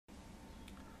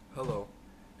Hello,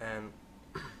 and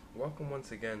welcome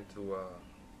once again to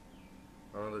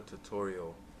another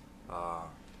tutorial uh,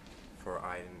 for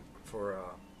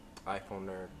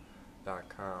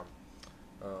iPhoneNerd.com.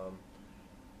 Um,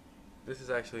 this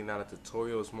is actually not a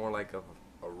tutorial; it's more like a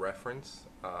reference.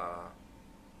 A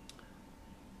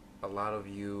lot of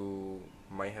you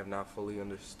might have not fully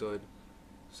understood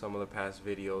some of the past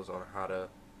videos on how to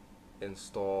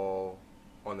install,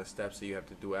 on the steps that you have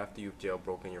to do after you've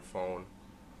jailbroken your phone.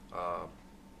 Uh,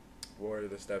 what are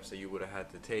the steps that you would have had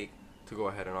to take to go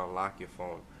ahead and unlock your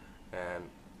phone, and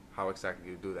how exactly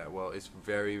you do that? Well, it's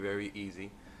very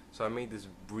easy. So I made this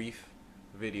brief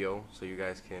video so you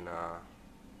guys can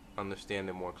understand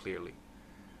it more clearly.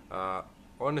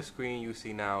 On the screen you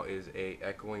see now is a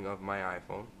echoing of my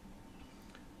iPhone.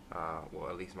 Well,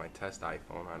 at least my test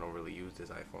iPhone. I don't really use this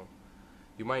iPhone.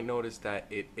 You might notice that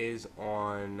it is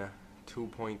on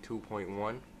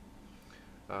 2.2.1.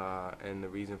 And the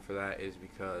reason for that is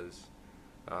because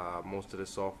most of the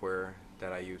software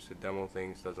that I use to demo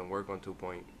things doesn't work on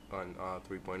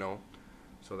 3.0,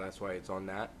 so that's why it's on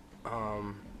that.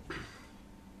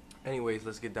 Anyways,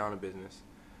 let's get down to business.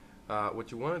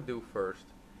 What you want to do first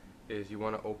is you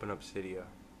want to open up Cydia.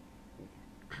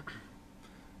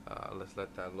 Let's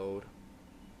let that load.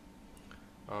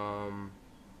 And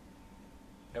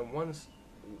once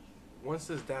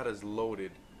this data is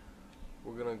loaded,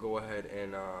 we're gonna go ahead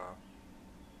and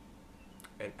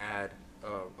add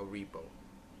a repo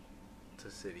to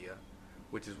Cydia,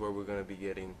 which is where we're gonna be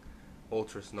getting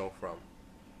Ultra Snow from.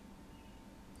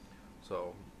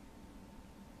 So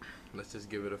let's just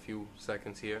give it a few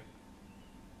seconds here.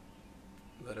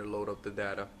 Let her load up the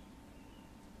data.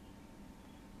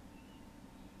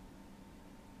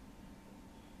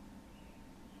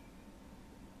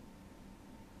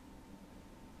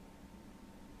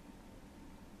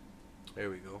 There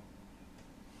we go.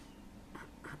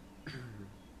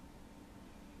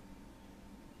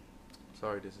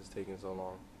 Sorry this is taking so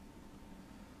long.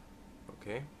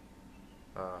 Okay.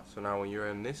 So now when you're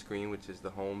in this screen, which is the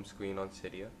home screen on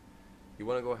Cydia, you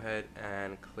want to go ahead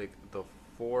and click the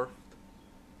fourth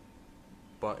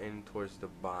button towards the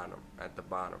bottom, at the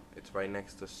bottom. It's right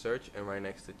next to search and right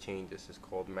next to changes. It's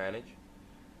called manage.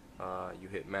 You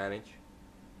hit manage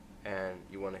and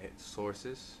you want to hit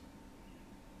sources.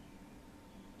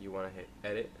 You want to hit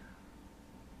edit.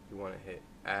 You want to hit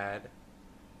add.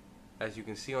 As you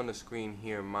can see on the screen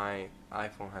here, my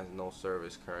iPhone has no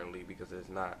service currently because it's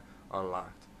not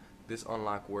unlocked. This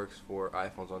unlock works for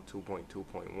iPhones on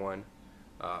 2.2.1,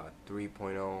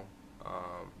 3.0,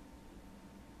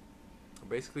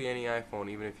 basically any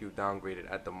iPhone, even if you downgrade it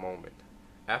at the moment.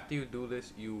 After you do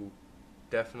this, you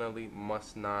definitely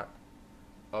must not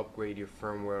upgrade your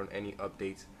firmware on any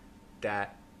updates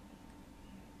that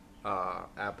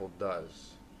Apple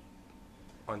does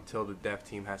until the dev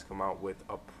team has come out with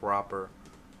a proper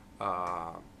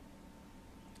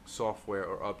software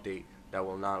or update that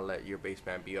will not let your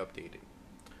baseband be updated.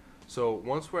 So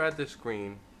once we're at the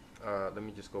screen, let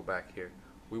me just go back here.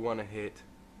 We want to hit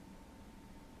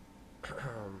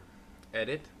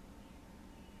edit,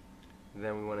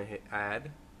 then we want to hit add,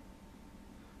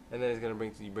 and then it's going to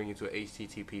bring you to an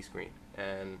HTTP screen.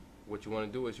 And what you want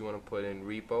to do is you want to put in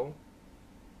repo.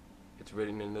 It's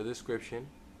written in the description,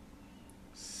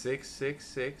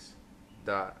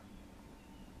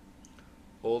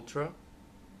 666.ultra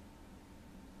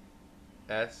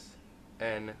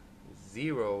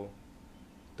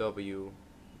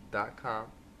sn0w.com,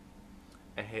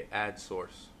 and hit add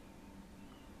source.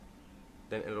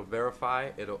 Then it'll verify,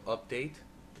 it'll update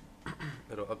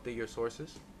it'll update your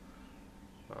sources.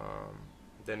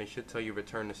 Then it should tell you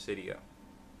return to Cydia.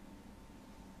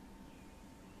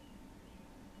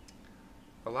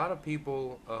 A lot of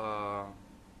people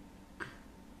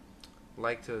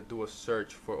like to do a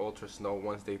search for Ultra Snow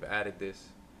once they've added this.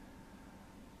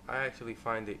 I actually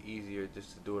find it easier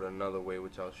just to do it another way,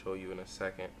 which I'll show you in a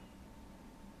second.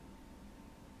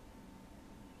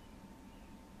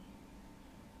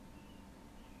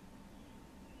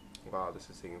 Wow, this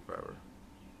is taking forever.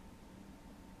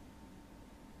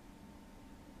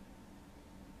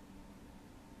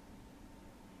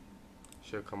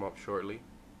 Should come up shortly.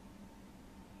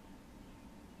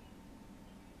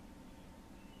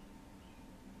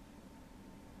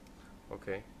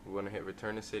 Okay, we want to hit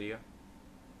return to Cydia.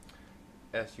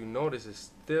 As you notice,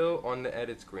 it's still on the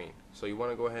edit screen, so you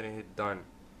want to go ahead and hit done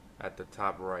at the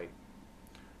top right.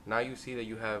 Now you see that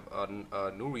you have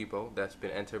a new repo that's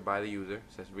been entered by the user. It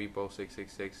says repo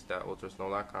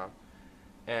 666.ultrasnow.com,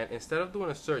 and instead of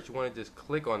doing a search, you want to just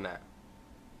click on that.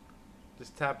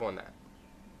 Just tap on that.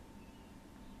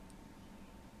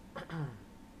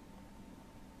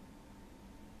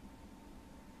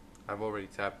 I've already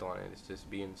tapped on it. It's just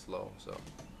being slow, so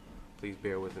please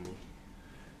bear with me.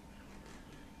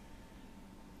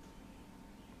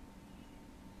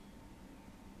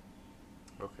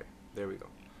 Okay, there we go.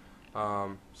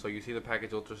 So you see the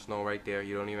package Ultra Snow right there.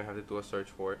 You don't even have to do a search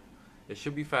for it. It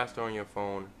should be faster on your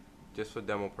phone, just for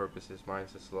demo purposes.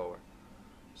 Mine's is slower.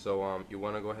 So you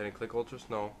want to go ahead and click Ultra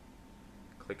Snow,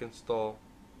 click install,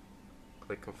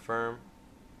 click confirm,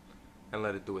 and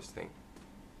let it do its thing.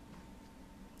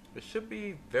 It should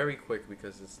be very quick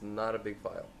because it's not a big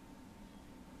file.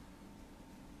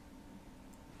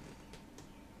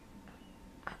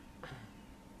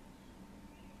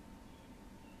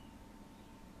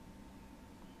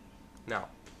 Now,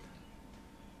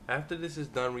 after this is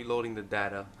done reloading the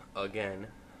data again,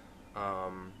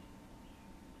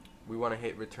 we want to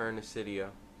hit return to Cydia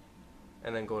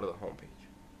and then go to the home page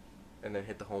and then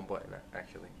hit the home button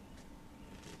actually.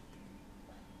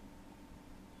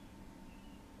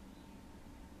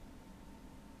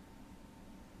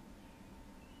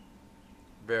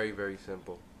 Very, very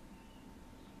simple.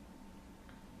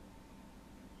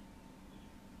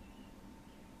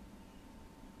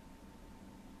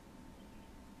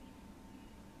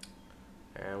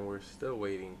 And we're still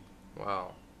waiting.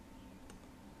 Wow.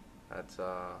 That's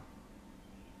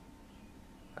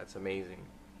amazing.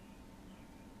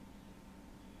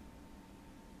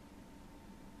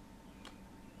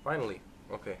 Finally,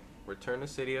 okay, return to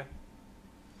Cydia.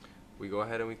 We go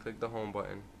ahead and we click the home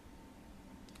button.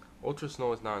 Ultra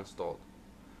Snow is not installed.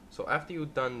 So after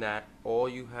you've done that, all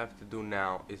you have to do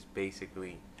now is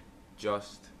basically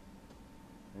just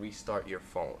restart your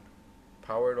phone.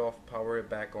 Power it off, power it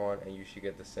back on, and you should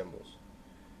get the symbols.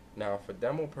 Now for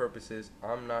demo purposes,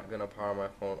 I'm not going to power my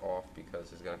phone off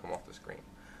because it's going to come off the screen.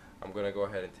 I'm going to go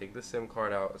ahead and take the SIM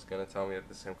card out. It's going to tell me that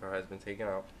the SIM card has been taken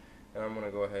out. And I'm going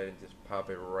to go ahead and just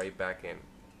pop it right back in.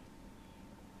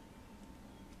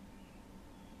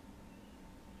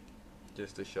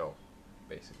 Just to show,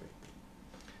 basically.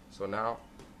 So now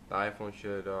the iPhone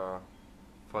should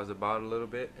fuzz about a little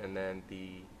bit, and then the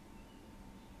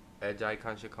Edge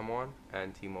icon should come on,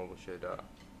 and T-Mobile should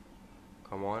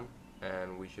come on,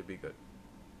 and we should be good.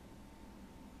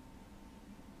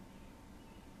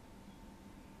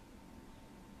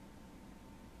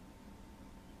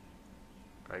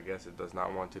 I guess it does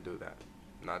not want to do that.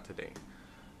 Not today.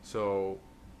 So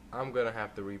I'm gonna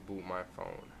have to reboot my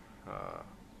phone.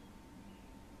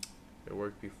 It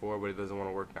worked before, but it doesn't want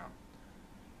to work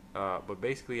now. But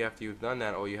basically, after you've done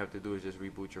that, all you have to do is just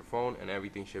reboot your phone, and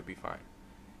everything should be fine.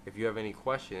 If you have any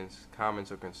questions,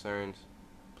 comments, or concerns,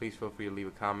 please feel free to leave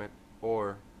a comment,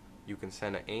 or you can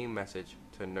send an AIM message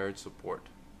to Nerd Support.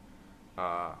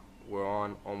 We're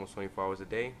on almost 24 hours a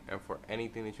day, and for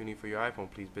anything that you need for your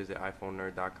iPhone, please visit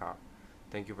iPhonenerd.com.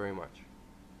 Thank you very much.